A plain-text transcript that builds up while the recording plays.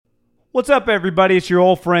What's up, everybody? It's your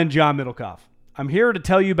old friend, John Middlecoff. I'm here to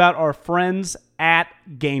tell you about our friends at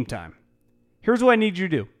Game Time. Here's what I need you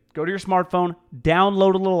to do. Go to your smartphone,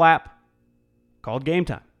 download a little app called Game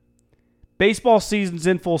Time. Baseball season's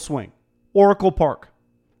in full swing. Oracle Park.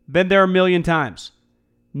 Been there a million times.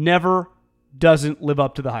 Never doesn't live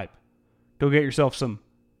up to the hype. Go get yourself some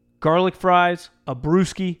garlic fries, a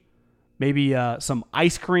brewski, maybe some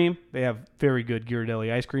ice cream. They have very good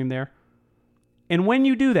Ghirardelli ice cream there. And when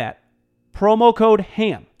you do that, promo code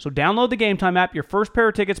HAM. So download the Game Time app. Your first pair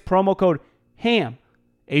of tickets, promo code HAM,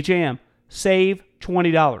 H-A-M, save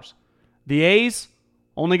 $20. The A's,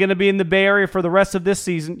 only going to be in the Bay Area for the rest of this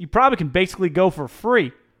season. You probably can basically go for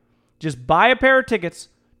free. Just buy a pair of tickets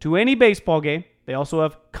to any baseball game. They also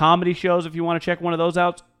have comedy shows if you want to check one of those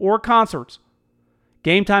out, or concerts.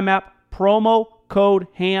 Game Time app, promo code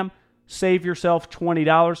HAM, save yourself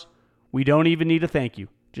 $20. We don't even need a thank you.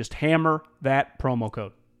 Just hammer that promo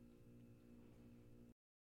code.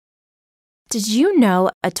 Did you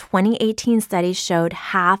know a 2018 study showed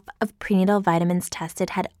half of prenatal vitamins tested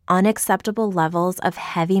had unacceptable levels of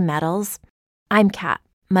heavy metals? I'm Kat,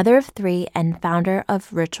 mother of 3 and founder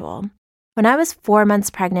of Ritual. When I was 4 months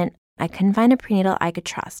pregnant, I couldn't find a prenatal I could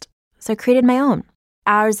trust, so I created my own.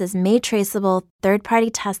 Ours is made traceable, third-party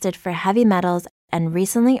tested for heavy metals, and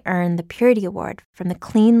recently earned the Purity Award from the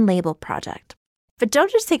Clean Label Project. But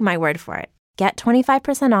don't just take my word for it. Get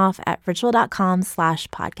 25% off at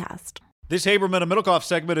ritual.com/podcast. This Haberman and Middlecoff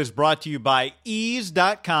segment is brought to you by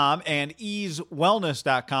Ease.com and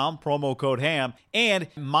EaseWellness.com, promo code HAM, and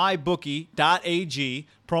MyBookie.ag,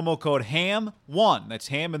 promo code HAM1. That's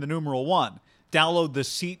HAM in the numeral 1. Download the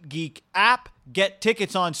SeatGeek app, get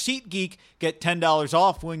tickets on SeatGeek, get $10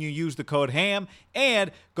 off when you use the code HAM,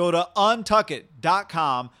 and go to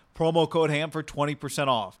Untuckit.com, promo code HAM for 20%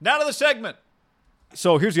 off. Now to the segment.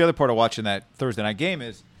 So here's the other part of watching that Thursday night game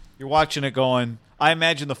is you're watching it going, I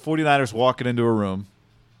imagine the 49ers walking into a room.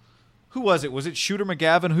 Who was it? Was it Shooter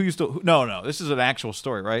McGavin? No, this is an actual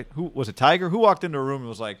story, right? Who was it? Tiger? Who walked into a room and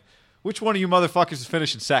was like, which one of you motherfuckers is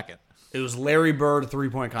finishing second? It was Larry Bird,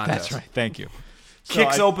 3-point contest. That's right. Thank you.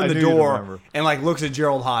 Kicks open the door and looks at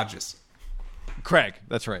Gerald Hodges. Craig.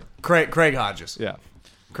 That's right. Craig Hodges. Yeah.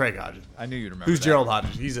 Craig Hodges. I knew you'd remember Who's that. Gerald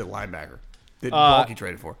Hodges? He's a linebacker. That Balky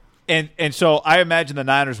traded for. And so I imagine the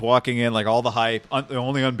Niners walking in, all the hype, the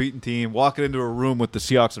only unbeaten team, walking into a room with the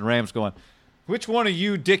Seahawks and Rams going, which one of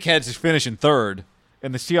you dickheads is finishing third?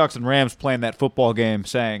 And the Seahawks and Rams playing that football game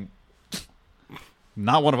saying,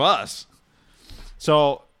 not one of us.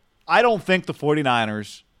 So I don't think the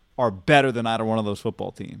 49ers are better than either one of those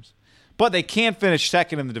football teams. But they can't finish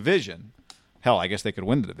second in the division. Hell, I guess they could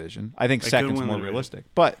win the division. I think second's more realistic.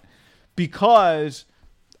 But because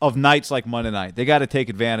of nights like Monday night, they got to take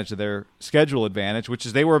advantage of their schedule advantage, which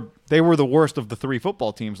is they were the worst of the 3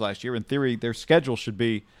 football teams last year. In theory, their schedule should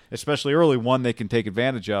be, especially early, one they can take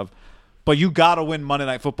advantage of. But you got to win Monday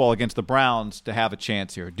Night Football against the Browns to have a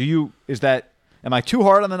chance here. Am I too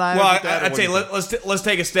hard on the Niners? Well, I'd say let's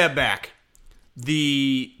take a step back.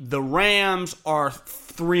 The Rams are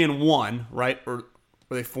 3-1, right? Or are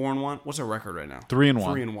they 4-1? What's their record right now? 3-1.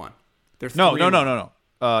 3-1. They're 3-1.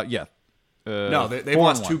 No. Yeah. No, they've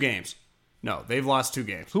lost 2 games. No, they've lost 2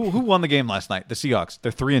 games. Who won the game last night? The Seahawks.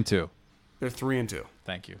 They're 3-2. They're 3-2.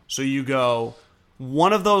 Thank you. So you go,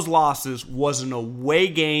 one of those losses was an away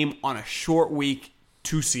game on a short week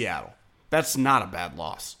to Seattle. That's not a bad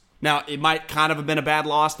loss. Now, it might kind of have been a bad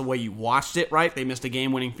loss the way you watched it, right? They missed a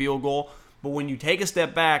game-winning field goal. But when you take a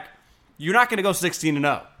step back, you're not going to go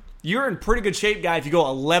 16-0. You're in pretty good shape, guy, if you go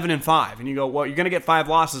 11-5. And you go, well, you're going to get 5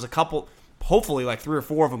 losses, a couple, hopefully 3 or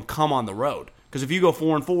 4 of them come on the road. Because if you go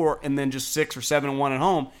 4-4 and then just 6 or 7-1 at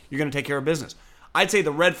home, you're going to take care of business. I'd say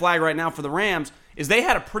the red flag right now for the Rams is they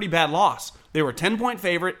had a pretty bad loss. They were a 10-point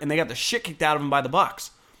favorite, and they got the shit kicked out of them by the Bucs.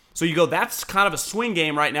 So you go, that's kind of a swing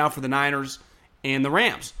game right now for the Niners and the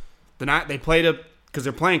Rams. They played because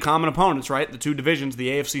they're playing common opponents, right? The 2 divisions, the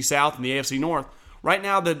AFC South and the AFC North. Right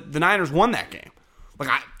now, the Niners won that game.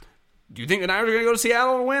 Do you think the Niners are going to go to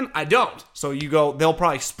Seattle and win? I don't. So you go, they'll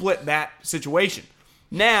probably split that situation.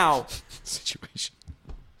 Now,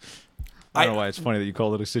 I don't know why it's funny that you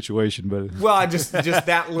called it a situation, but just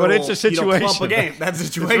that little but it's a situation. Clump of game. That's a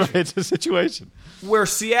situation. Right, it's a situation. Where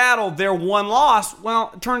Seattle, their one loss,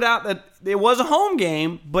 well, it turned out that it was a home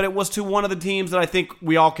game, but it was to one of the teams that I think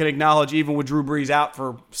we all can acknowledge, even with Drew Brees out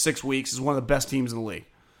for 6 weeks, is one of the best teams in the league.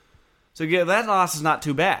 So yeah, that loss is not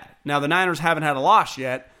too bad. Now, the Niners haven't had a loss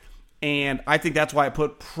yet, and I think that's why it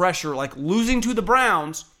put pressure, losing to the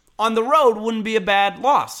Browns on the road wouldn't be a bad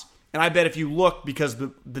loss. And I bet if you look, because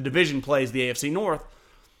the division plays the AFC North,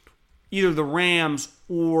 either the Rams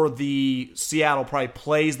or the Seattle probably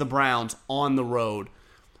plays the Browns on the road.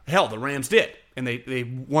 Hell, the Rams did, and they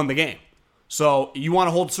won the game. So you want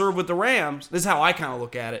to hold serve with the Rams, this is how I kind of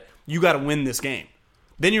look at it. You got to win this game.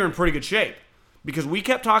 Then you're in pretty good shape. Because we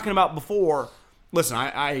kept talking about before, listen,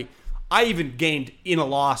 I even gained in a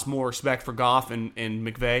loss more respect for Goff and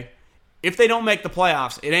McVay. If they don't make the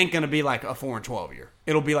playoffs, it ain't going to be like a 4-12 year.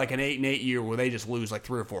 It'll be like an 8-8 year where they just lose like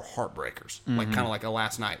 3 or 4 heartbreakers, like kind of like a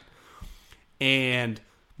last night.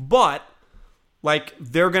 But like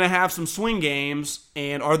they're going to have some swing games,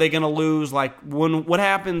 and are they going to lose? Like what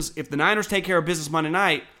happens if the Niners take care of business Monday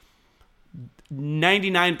night?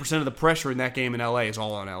 99% of the pressure in that game in LA is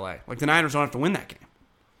all on LA. Like the Niners don't have to win that game.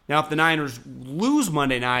 Now, if the Niners lose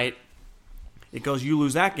Monday night, it goes, you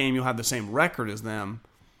lose that game, you'll have the same record as them,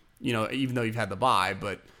 even though you've had the bye,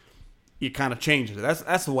 but it kind of changes it.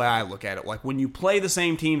 That's the way I look at it. Like when you play the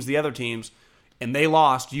same teams, the other teams, and they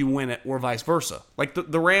lost, you win it, or vice versa. Like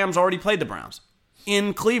the Rams already played the Browns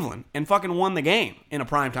in Cleveland and fucking won the game in a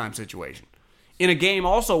primetime situation. In a game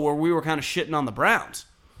also where we were kind of shitting on the Browns.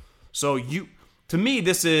 So to me,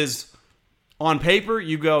 this is, on paper,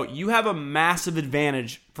 you have a massive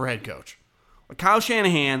advantage for head coach. Kyle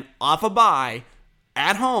Shanahan, off a bye,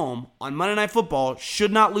 at home, on Monday Night Football,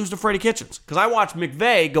 should not lose to Freddie Kitchens. Because I watched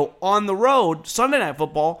McVay go on the road, Sunday Night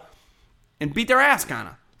Football, and beat their ass, kind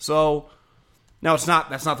of. So, now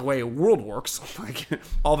that's not the way the world works. Like,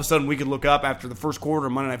 all of a sudden, we could look up after the first quarter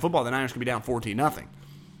of Monday Night Football, the Niners could be down 14-0.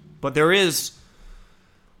 But there is,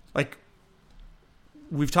 like,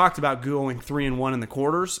 we've talked about going 3-1 in the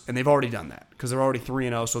quarters, and they've already done that because they're already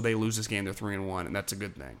 3-0. So they lose this game, they're 3-1, and that's a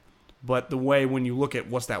good thing. But the way when you look at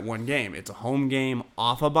what's that one game, it's a home game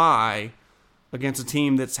off a bye against a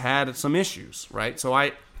team that's had some issues, right? So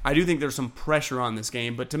I do think there's some pressure on this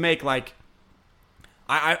game, but to make like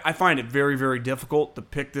I find it very, very difficult to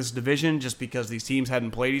pick this division just because these teams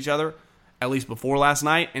hadn't played each other at least before last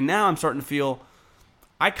night, and now I'm starting to feel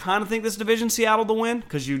I kind of think this division Seattle to win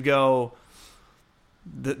because you'd go.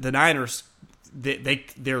 The Niners,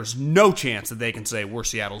 there's no chance that they can say we're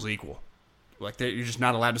Seattle's equal. Like you're just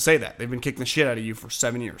not allowed to say that. They've been kicking the shit out of you for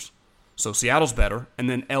 7 years. So Seattle's better, and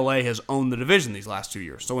then LA has owned the division these last 2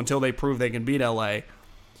 years. So until they prove they can beat LA,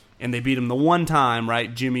 and they beat them the one time,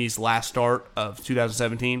 right? Jimmy's last start of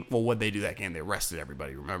 2017. Well, what'd they do that game? They arrested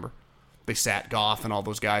everybody. Remember? They sat Goff and all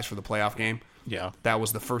those guys for the playoff game. Yeah, that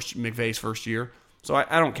was the first McVay's first year. So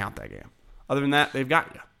I don't count that game. Other than that, they've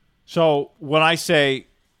got you. So when I say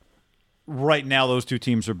right now those two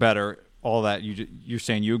teams are better, all that you're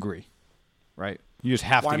saying you agree, right? You just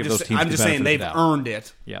have to give those teams. I'm just saying they've earned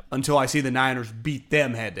it. Yep. Until I see the Niners beat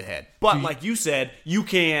them head to head. But like you said, you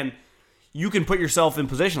can put yourself in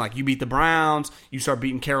position. Like you beat the Browns, you start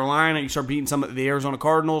beating Carolina, you start beating some of the Arizona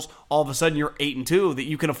Cardinals. All of a sudden you're 8-2. That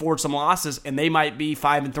you can afford some losses, and they might be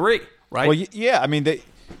 5-3. Right? Well, yeah. I mean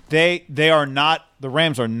they are not. The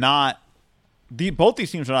Rams are not. Both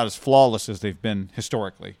these teams are not as flawless as they've been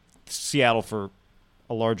historically. Seattle for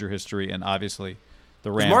a larger history, and obviously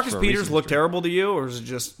the Rams. Does Marcus Peters look terrible to you, or is it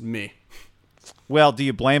just me? Well, do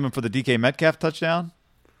you blame him for the DK Metcalf touchdown?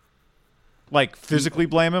 Like physically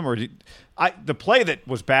blame him, or the play that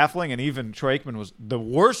was baffling, and even Troy Aikman was the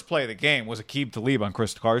worst play of the game was Aqib Talib on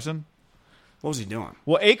Chris Carson. What was he doing?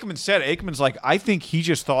 Well, Aikman's like, I think he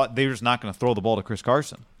just thought they were just not going to throw the ball to Chris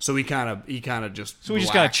Carson. So he kind of just So he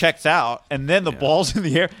just kind of checks out, and then the ball's in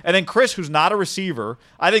the air. And then Chris, who's not a receiver,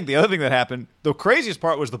 I think the other thing that happened, the craziest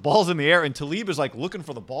part was the ball's in the air, and Talib is like looking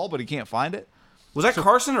for the ball, but he can't find it. Was that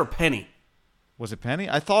Carson or Penny? Was it Penny?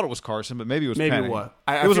 I thought it was Carson, but maybe it was Penny. Maybe what?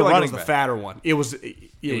 It was a running back. The fatter one. It was.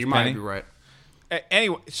 Yeah, you might be right.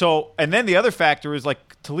 Anyway, and then the other factor is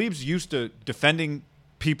like Talib's used to defending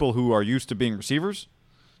people who are used to being receivers.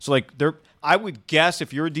 So like I would guess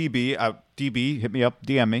if you're a DB, hit me up,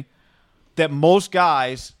 DM me, that most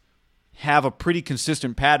guys have a pretty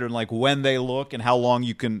consistent pattern, like when they look and how long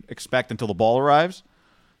you can expect until the ball arrives.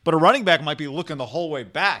 But a running back might be looking the whole way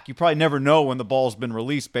back. You probably never know when the ball's been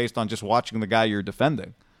released based on just watching the guy you're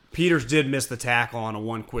defending. Peters did miss the tackle on a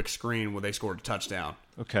one quick screen where they scored a touchdown.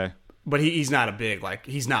 Okay. But he's not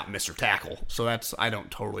he's not Mr. Tackle. So I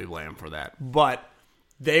don't totally blame him for that. But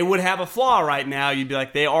they would have a flaw right now. You'd be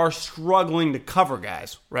like, they are struggling to cover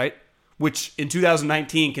guys, right? Which in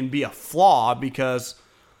 2019 can be a flaw because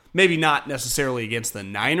maybe not necessarily against the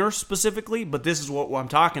Niners specifically, but this is what I'm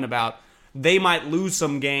talking about. They might lose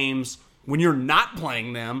some games when you're not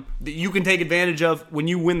playing them that you can take advantage of when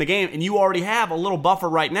you win the game, and you already have a little buffer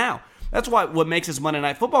right now. That's what makes this Monday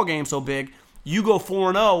Night Football game so big. You go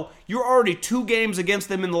 4-0, you're already 2 games against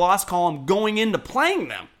them in the loss column going into playing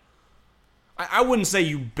them. I wouldn't say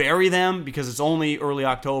you bury them because it's only early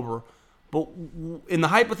October, But in the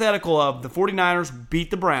hypothetical of the 49ers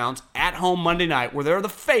beat the Browns at home Monday night, where they're the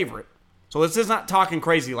favorite, so this is not talking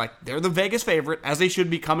crazy, like they're the Vegas favorite, as they should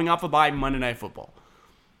be coming off a bye Monday Night Football,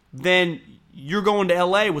 then you're going to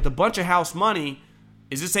L.A. with a bunch of house money.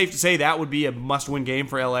 Is it safe to say that would be a must-win game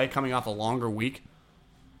for L.A. coming off a longer week?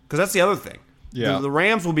 Because that's the other thing. Yeah. The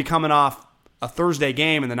Rams will be coming off a Thursday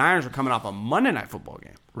game, and the Niners are coming off a Monday Night Football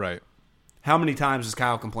game. Right. How many times has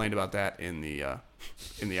Kyle complained about that in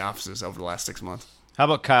the offices over the last 6 months? How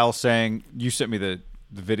about Kyle saying, you sent me the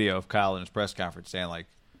video of Kyle in his press conference saying, like,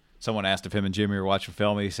 someone asked if him and Jimmy were watching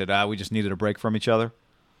film, and he said, we just needed a break from each other?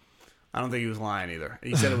 I don't think he was lying either.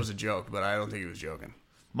 He said it was a joke, but I don't think he was joking.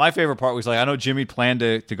 My favorite part was, like, I know Jimmy planned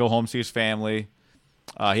to go home see his family.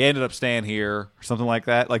 He ended up staying here or something like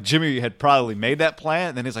that. Like, Jimmy had probably made that plan,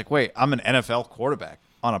 and then he's like, wait, I'm an NFL quarterback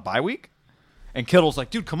on a bye week? And Kittle's like,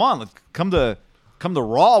 dude, come on, let's come to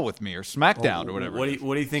Raw with me or SmackDown or whatever.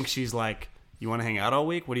 What do you think she's like? You want to hang out all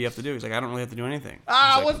week? What do you have to do? He's like, I don't really have to do anything.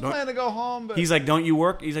 I wasn't planning to go home. But he's like, don't you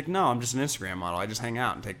work? He's like, no, I'm just an Instagram model. I just hang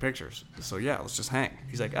out and take pictures. So yeah, let's just hang.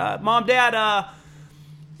 He's like, Mom, Dad,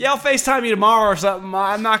 yeah, I'll FaceTime you tomorrow or something.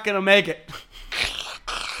 I'm not gonna make it.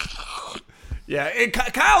 Yeah,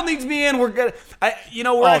 Kyle needs me in. We're gonna,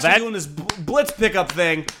 we're actually doing this blitz pickup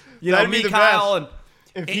thing. Me, Kyle, and.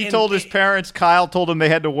 If he told his parents, Kyle told him they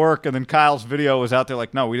had to work, and then Kyle's video was out there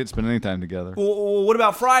like, no, we didn't spend any time together. Well, what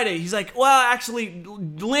about Friday? He's like, well, actually,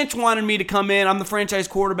 Lynch wanted me to come in. I'm the franchise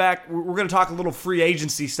quarterback. We're going to talk a little free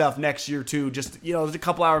agency stuff next year, too. Just, it's a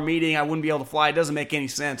couple-hour meeting. I wouldn't be able to fly. It doesn't make any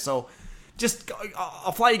sense. So just,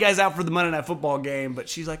 I'll fly you guys out for the Monday Night Football game. But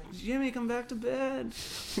she's like, Jimmy, come back to bed.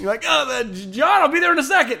 You're like, John, I'll be there in a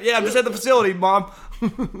second. Yeah, I'm just at the facility, Mom.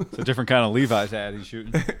 It's a different kind of Levi's ad he's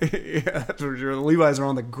shooting. Yeah, that's for sure. The Levi's are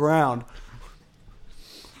on the ground.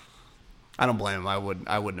 I don't blame him. I wouldn't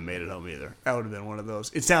have made it home either. That would have been one of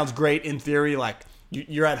those. It sounds great in theory, like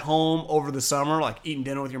you're at home over the summer, like eating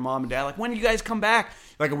dinner with your mom and dad. Like, when do you guys come back?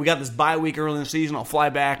 Like, we got this bye week early in the season. I'll fly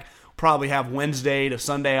back. Probably have Wednesday to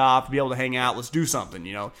Sunday off, be able to hang out. Let's do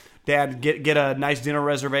something, Dad, get a nice dinner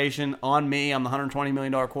reservation on me. I'm the $120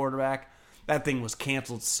 million quarterback. That thing was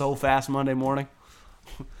canceled so fast Monday morning.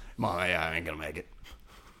 Mom, yeah, I ain't going to make it.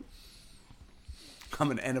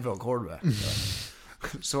 I'm an NFL quarterback.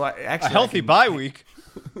 So I actually... A healthy bye week.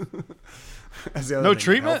 No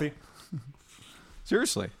treatment? Healthy?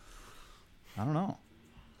 Seriously. I don't know.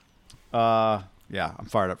 Yeah, I'm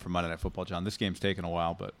fired up for Monday Night Football, John. This game's taken a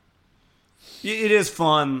while, but... It is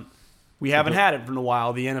fun. We haven't had it for a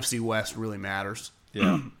while. The NFC West really matters.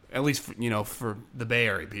 Yeah. At least, for the Bay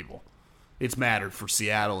Area people. It's mattered for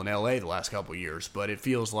Seattle and LA the last couple of years, but it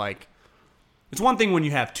feels like it's one thing when you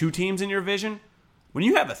have two teams in your division. When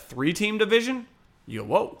you have a 3-team division, you go,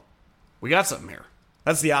 whoa, we got something here.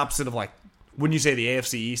 That's the opposite of, like, wouldn't you say the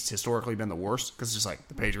AFC East historically been the worst? Because it's just like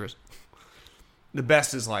the Patriots. The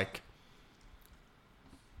best is like,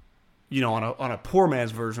 on a poor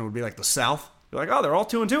man's version would be like the South. You're like, oh, they're all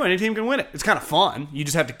 2-2. Any team can win it. It's kind of fun. You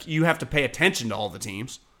just have to pay attention to all the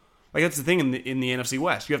teams. Like, that's the thing in the NFC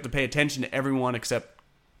West. You have to pay attention to everyone except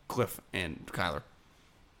Cliff and Kyler.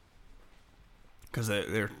 Because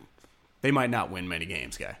they might not win many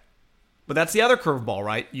games, guy. But that's the other curveball,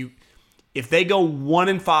 right? If they go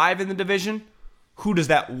 1-5 in the division, who does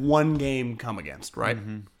that one game come against, right?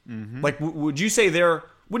 Mm-hmm. Mm-hmm. Like, would you say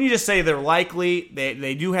wouldn't you just say they're likely,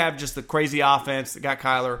 they do have just the crazy offense that got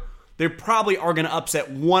Kyler, they probably are going to upset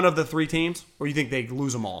one of the 3 teams, or you think they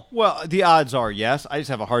lose them all? Well, the odds are yes. I just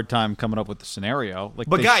have a hard time coming up with the scenario. Like,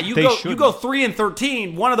 but you go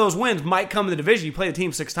 3-13. One of those wins might come in the division. You play the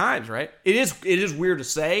team 6 times, right? It is weird to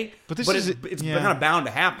say, but it's kind of bound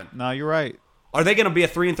to happen. No, you're right. Are they going to be a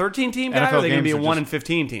 3-13 team, guy, or are they going to be a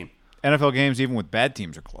 1-15 team? NFL games, even with bad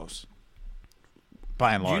teams, are close.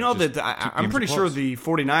 By and large. Do you know that I'm pretty sure the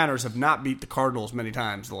 49ers have not beat the Cardinals many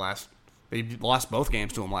times They lost both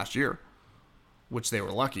games to them last year, which they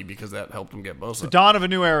were lucky because that helped them get Bosa. The dawn of a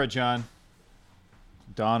new era, John.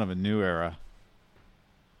 Dawn of a new era.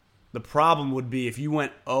 The problem would be if you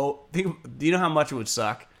went do you know how much it would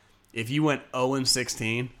suck if you went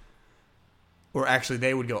 0-16, or actually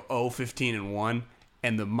they would go 0-15-1,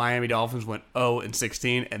 and the Miami Dolphins went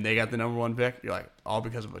 0-16, and they got the number 1 pick? You're like, all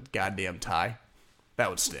because of a goddamn tie? That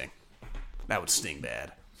would sting. That would sting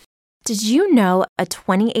bad. Did you know a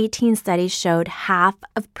 2018 study showed half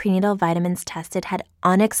of prenatal vitamins tested had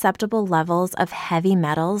unacceptable levels of heavy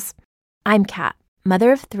metals? I'm Kat,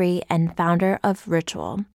 mother of 3 and founder of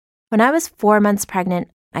Ritual. When I was 4 months pregnant,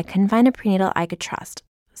 I couldn't find a prenatal I could trust,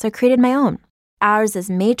 so I created my own. Ours is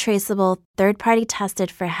made traceable, third-party tested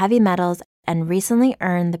for heavy metals, and recently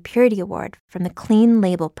earned the Purity Award from the Clean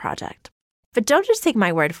Label Project. But don't just take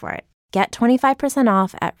my word for it. Get 25%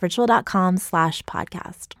 off at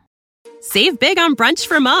ritual.com/podcast. Save big on brunch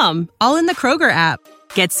for mom, all in the Kroger app.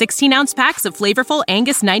 Get 16-ounce packs of flavorful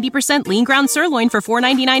Angus 90% lean ground sirloin for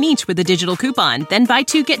 $4.99 each with a digital coupon. Then buy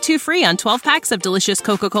 2, get 2 free on 12 packs of delicious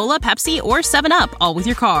Coca-Cola, Pepsi, or 7-Up, all with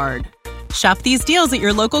your card. Shop these deals at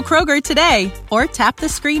your local Kroger today, or tap the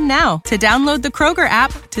screen now to download the Kroger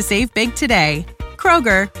app to save big today.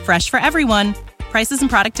 Kroger, fresh for everyone. Prices and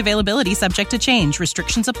product availability subject to change.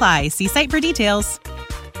 Restrictions apply. See site for details.